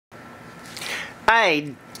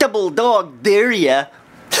I double dog dare ya.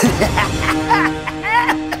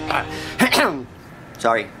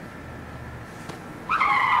 Sorry.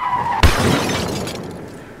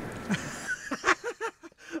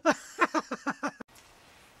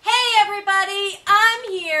 Hey everybody, I'm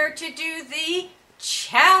here to do the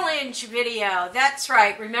challenge video. That's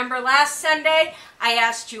right. Remember last Sunday I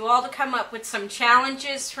asked you all to come up with some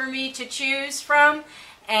challenges for me to choose from,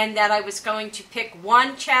 and that I was going to pick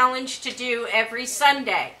one challenge to do every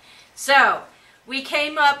Sunday. So we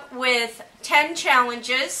came up with 10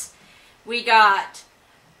 challenges. We got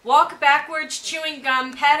walk backwards, chewing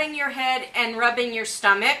gum, patting your head, and rubbing your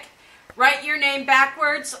stomach. Write your name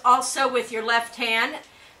backwards, also with your left hand.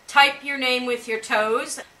 Type your name with your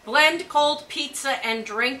toes. Blend cold pizza and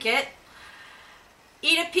drink it.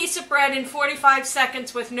 Eat a piece of bread in 45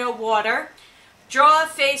 seconds with no water. Draw a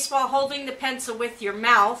face while holding the pencil with your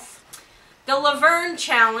mouth. The Laverne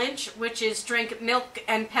Challenge, which is drink milk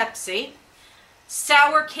and Pepsi.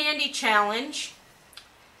 Sour Candy Challenge.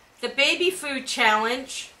 The Baby Food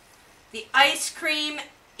Challenge. The Eat Ice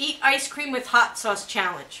Cream with Hot Sauce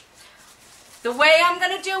Challenge. The way I'm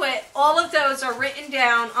going to do it, all of those are written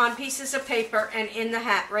down on pieces of paper and in the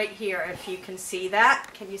hat right here, if you can see that.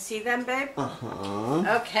 Can you see them, babe?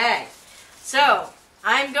 Uh-huh. Okay. So,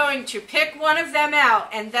 I'm going to pick one of them out,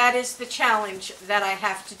 and that is the challenge that I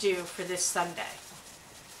have to do for this Sunday.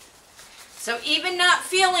 So, even not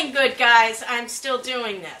feeling good, guys, I'm still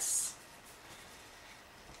doing this.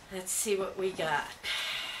 Let's see what we got.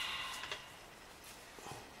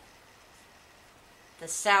 The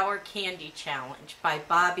Sour Candy Challenge by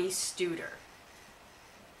Bobbie Studer.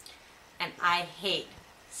 And I hate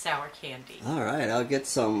sour candy. Alright, I'll get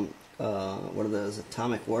some, what are those,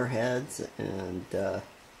 atomic warheads and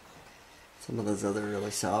some of those other really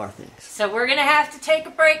sour things. So we're going to have to take a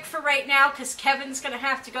break for right now because Kevin's going to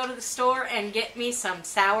have to go to the store and get me some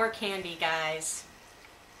sour candy, guys.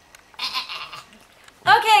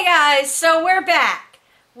 Okay, guys, so we're back.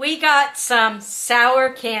 We got some sour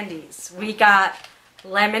candies. We got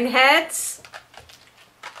lemon heads,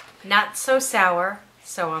 not so sour,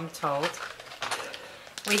 so I'm told.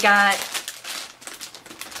 We got,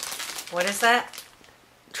 what is that?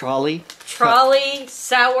 Trolley. Trolley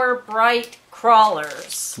Sour Bright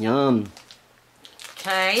Crawlers. Yum.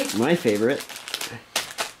 Okay. My favorite.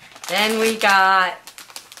 Then we got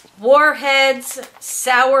Warheads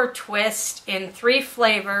Sour Twist in 3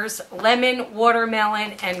 flavors, lemon,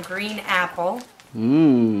 watermelon, and green apple.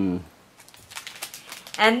 Mmm.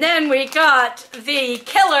 And then we got the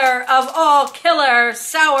killer of all killer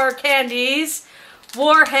sour candies,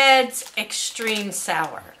 Warheads Extreme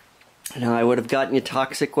Sour. Now I would have gotten you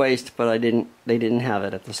Toxic Waste, but they didn't have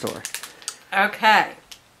it at the store. Okay.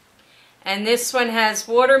 And this one has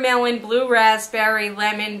watermelon, blue raspberry,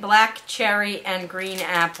 lemon, black cherry, and green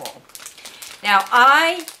apple. Now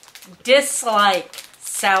I dislike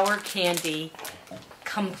sour candy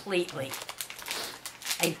completely.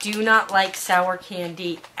 I do not like sour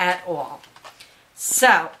candy at all.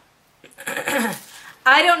 So,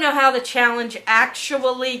 I don't know how the challenge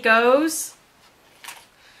actually goes.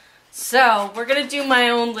 So, we're going to do my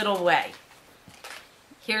own little way.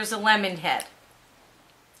 Here's a lemon head.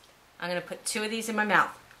 I'm going to put 2 of these in my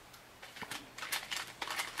mouth.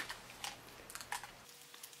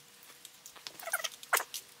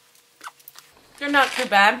 They're not too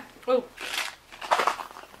bad. Ooh.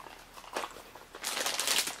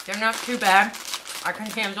 They're not too bad. I can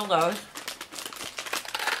handle those.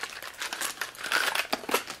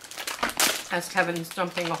 As Kevin's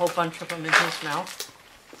dumping a whole bunch of them in his mouth.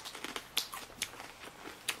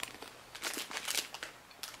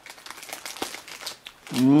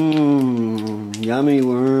 Mmm, yummy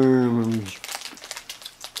worms.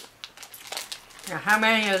 Now, how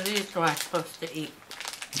many of these am I supposed to eat?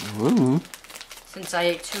 Mm. Since I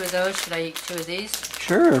ate 2 of those, should I eat 2 of these?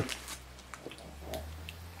 Sure.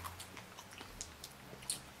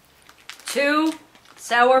 2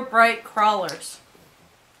 Sour Bright Crawlers.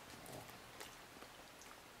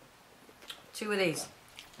 2 of these.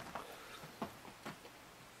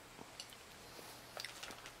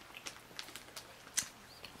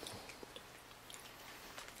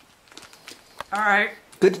 Alright.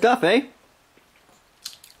 Good stuff, eh?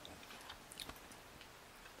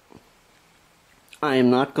 I am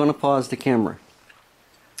not going to pause the camera.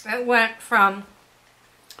 It went from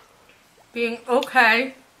being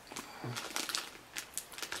okay.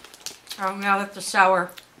 Oh, now that the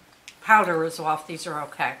sour powder is off, these are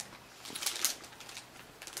okay.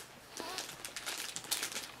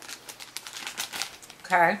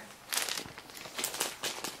 Okay.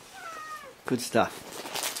 Good stuff.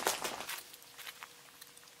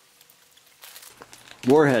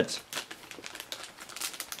 Warheads.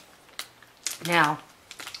 Now,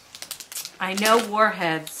 I know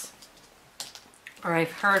warheads, or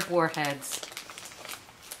I've heard warheads,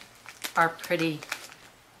 are pretty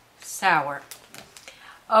sour.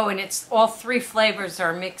 Oh, and it's all 3 flavors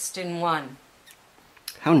are mixed in one.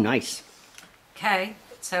 How nice. Okay,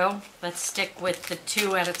 so let's stick with the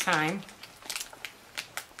 2 at a time.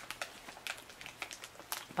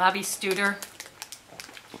 Bobbie Studer.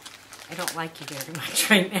 I don't like you very much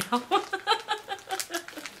right now.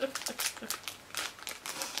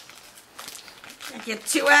 Get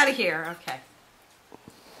 2 out of here. Okay.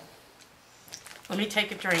 Let me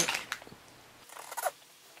take a drink.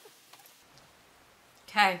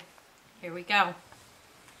 Okay, here we go.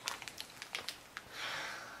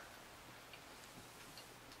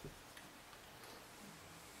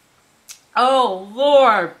 Oh,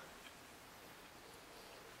 Lord.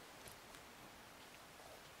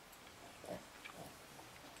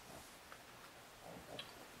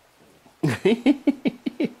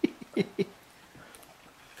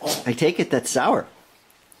 I take it that's sour.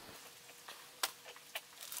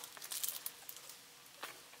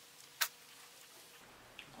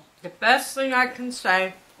 The best thing I can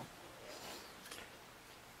say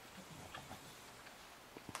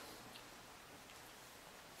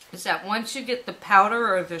is that once you get the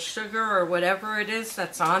powder or the sugar or whatever it is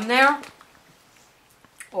that's on there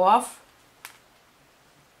off,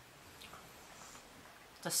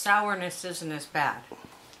 the sourness isn't as bad.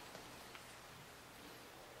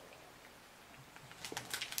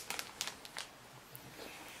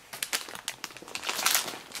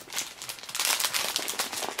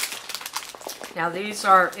 Now these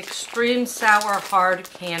are extreme sour hard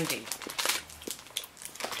candy.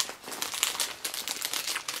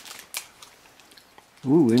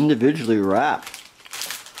 Ooh, individually wrapped.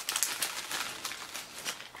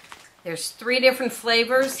 There's 3 different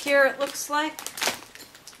flavors here, it looks like.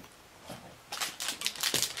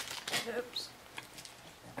 Oops.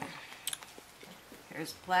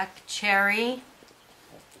 There's black cherry,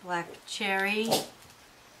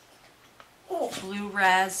 blue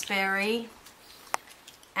raspberry,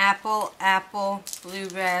 apple, blue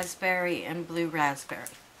raspberry, and blue raspberry.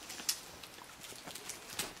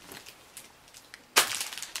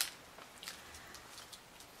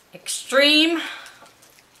 Extreme,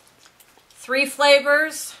 3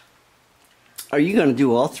 flavors. Are you going to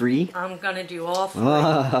do all 3? I'm going to do all 3.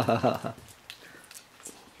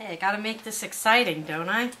 Hey, I got to make this exciting, don't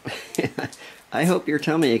I? I hope your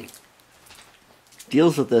tummy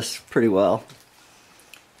deals with this pretty well.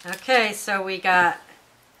 Okay, so we got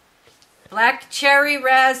black cherry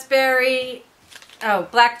raspberry,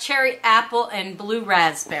 black cherry apple, and blue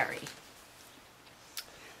raspberry.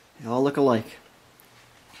 They all look alike.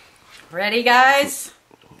 Ready, guys?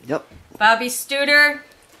 Yep. Bobbie Studer,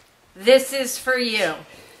 this is for you.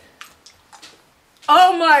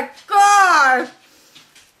 Oh my God!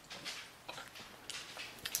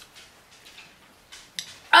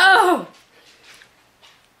 Oh!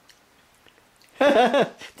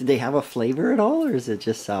 Did they have a flavor at all, or is it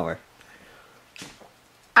just sour?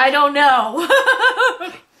 I don't know.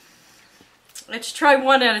 Let's try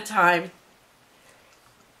one at a time.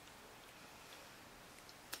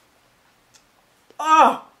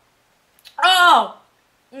 Oh! Oh!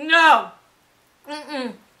 No!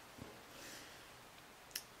 Mm-mm.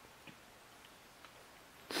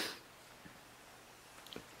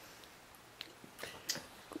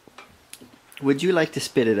 Would you like to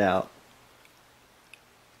spit it out?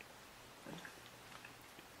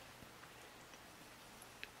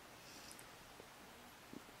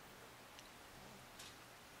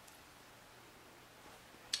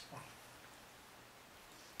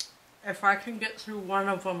 If I can get through one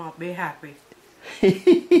of them, I'll be happy.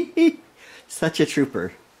 Such a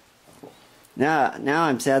trooper. Now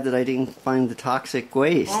I'm sad that I didn't find the toxic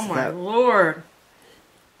waste. Oh my Lord.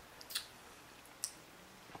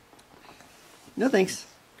 No thanks.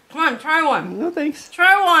 Come on, try one. No thanks.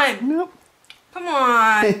 Try one. Nope. Come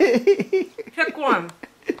on. Pick one.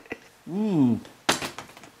 Mmm.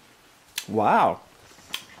 Wow.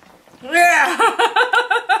 Yeah.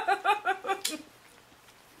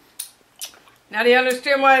 Now do you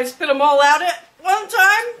understand why I spit them all out at one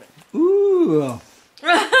time? Ooh.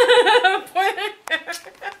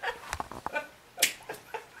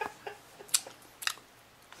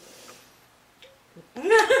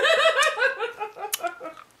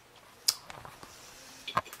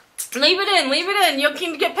 Leave it in. You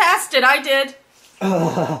can get past it. I did.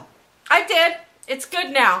 I did. It's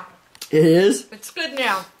good now. It is? It's good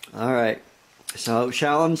now. All right. So,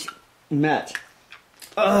 challenge met.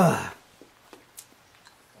 Ugh.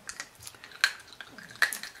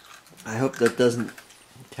 I hope that doesn't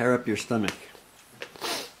tear up your stomach.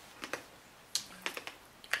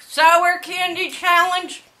 Sour candy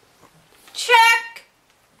challenge. Check.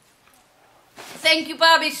 Thank you,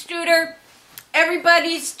 Bobbie Studer.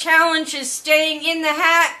 Everybody's challenge is staying in the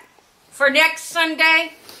hat for next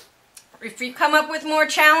Sunday. If you come up with more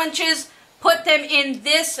challenges, put them in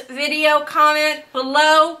this video comment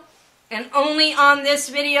below, and only on this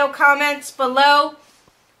video comments below.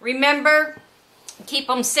 Remember, keep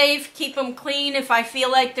them safe, keep them clean. If I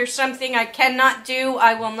feel like there's something I cannot do,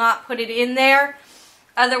 I will not put it in there.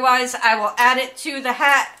 Otherwise, I will add it to the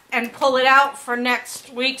hat and pull it out for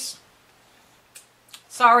next week's.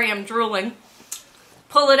 Sorry, I'm drooling.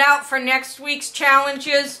 Pull it out for next week's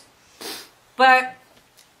challenges. But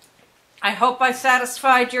I hope I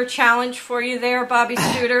satisfied your challenge for you there, Bobbie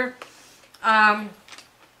Studer.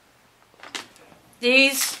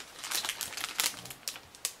 These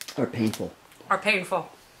are painful. Are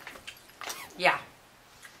painful. Yeah.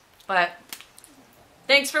 But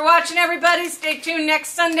thanks for watching, everybody. Stay tuned next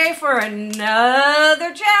Sunday for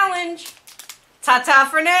another challenge. Ta-ta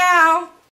for now.